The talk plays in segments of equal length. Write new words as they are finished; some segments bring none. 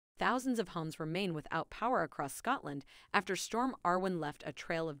thousands of homes remain without power across Scotland after Storm Arwen left a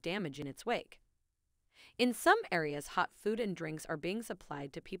trail of damage in its wake. In some areas, hot food and drinks are being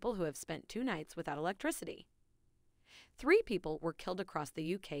supplied to people who have spent 2 nights without electricity. 3 people were killed across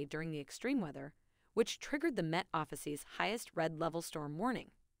the UK during the extreme weather, which triggered the Met Office's highest red-level storm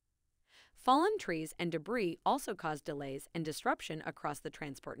warning. Fallen trees and debris also caused delays and disruption across the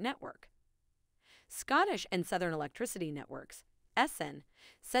transport network. Scottish and Southern Electricity Networks, SSEN,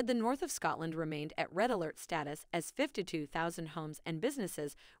 said the north of Scotland remained at red alert status as 52,000 homes and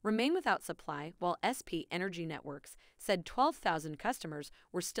businesses remain without supply, while SP Energy Networks said 12,000 customers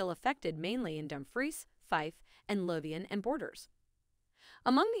were still affected, mainly in Dumfries, Fife, and Lothian and Borders.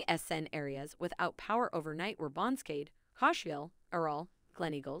 Among the SSEN areas without power overnight were Bonskeid, Coshieville, Errol,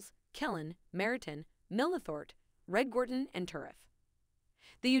 Gleneagles, Killin, Maryton, Milnathort, Redgorton and Turriff.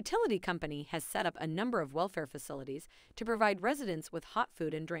 The utility company has set up a number of welfare facilities to provide residents with hot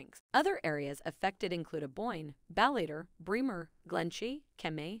food and drinks. Other areas affected include Aboyne, Ballater, Bremer, Glenshee,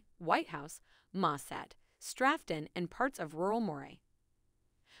 Kemay, Whitehouse, Mossat, Strafton, and parts of rural Moray.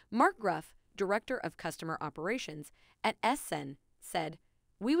 Mark Gruff, Director of Customer Operations at SSEN, said,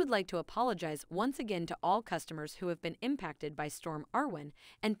 "We would like to apologize once again to all customers who have been impacted by Storm Arwen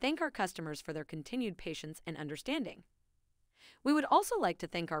and thank our customers for their continued patience and understanding. We would also like to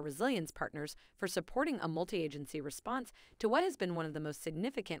thank our resilience partners for supporting a multi-agency response to what has been one of the most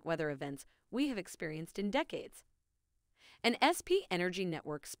significant weather events we have experienced in decades." An SP Energy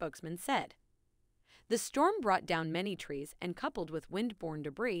Network spokesman said, "The storm brought down many trees and, coupled with wind-borne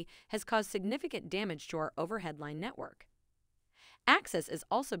debris, has caused significant damage to our overhead line network. Access is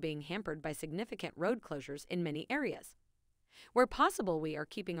also being hampered by significant road closures in many areas. Where possible, we are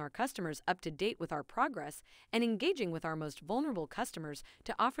keeping our customers up to date with our progress and engaging with our most vulnerable customers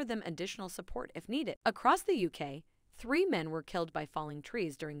to offer them additional support if needed." Across the UK, 3 men were killed by falling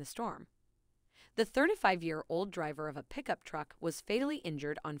trees during the storm. The 35-year-old driver of a pickup truck was fatally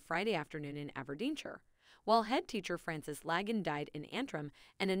injured on Friday afternoon in Aberdeenshire, while head teacher Francis Lagan died in Antrim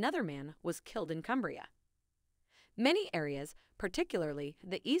and another man was killed in Cumbria. Many areas, particularly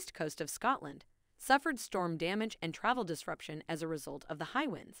the east coast of Scotland, suffered storm damage and travel disruption as a result of the high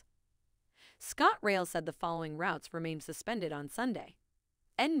winds. ScotRail said the following routes remained suspended on Sunday: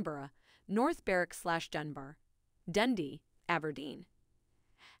 Edinburgh, North Berwick/Dunbar, Dundee, Aberdeen;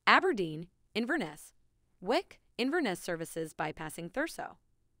 Aberdeen, Inverness; Wick, Inverness services bypassing Thurso;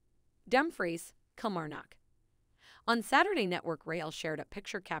 Dumfries, Kilmarnock. On Saturday, Network Rail shared a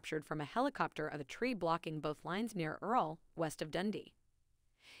picture captured from a helicopter of a tree blocking both lines near Errol, west of Dundee.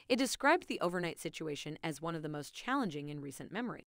 It described the overnight situation as one of the most challenging in recent memory.